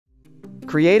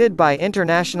Created by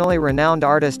internationally renowned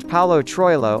artist Paolo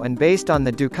Troilo and based on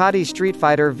the Ducati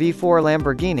Streetfighter V4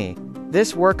 Lamborghini,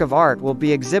 this work of art will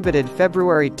be exhibited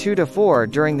February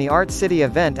 2–4 during the Art City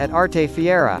event at Arte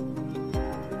Fiera.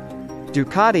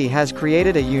 Ducati has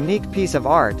created a unique piece of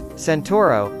art,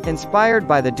 Centauro, inspired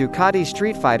by the Ducati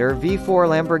Streetfighter V4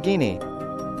 Lamborghini.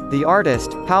 The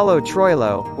artist, Paolo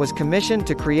Troilo, was commissioned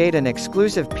to create an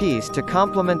exclusive piece to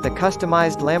complement the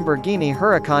customized Lamborghini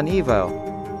Huracán EVO.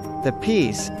 The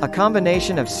piece, a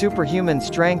combination of superhuman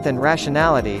strength and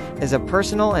rationality, is a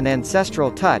personal and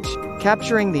ancestral touch,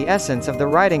 capturing the essence of the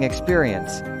riding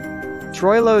experience.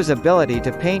 Troilo's ability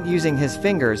to paint using his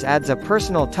fingers adds a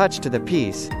personal touch to the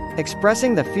piece,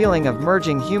 expressing the feeling of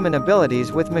merging human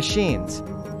abilities with machines.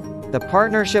 The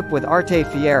partnership with Arte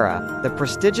Fiera, the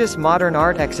prestigious modern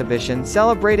art exhibition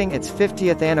celebrating its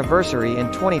 50th anniversary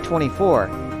in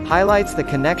 2024, highlights the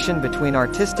connection between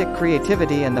artistic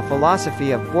creativity and the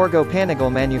philosophy of Borgo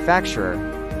Panigale manufacturer,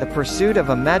 the pursuit of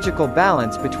a magical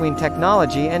balance between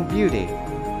technology and beauty.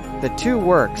 The two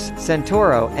works,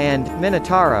 Centauro and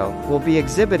Minotauro, will be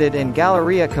exhibited in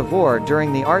Galleria Cavour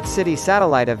during the Art City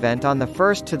Satellite event on the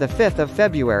 1st to the 5th of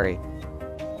February.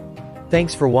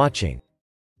 Thanks for watching.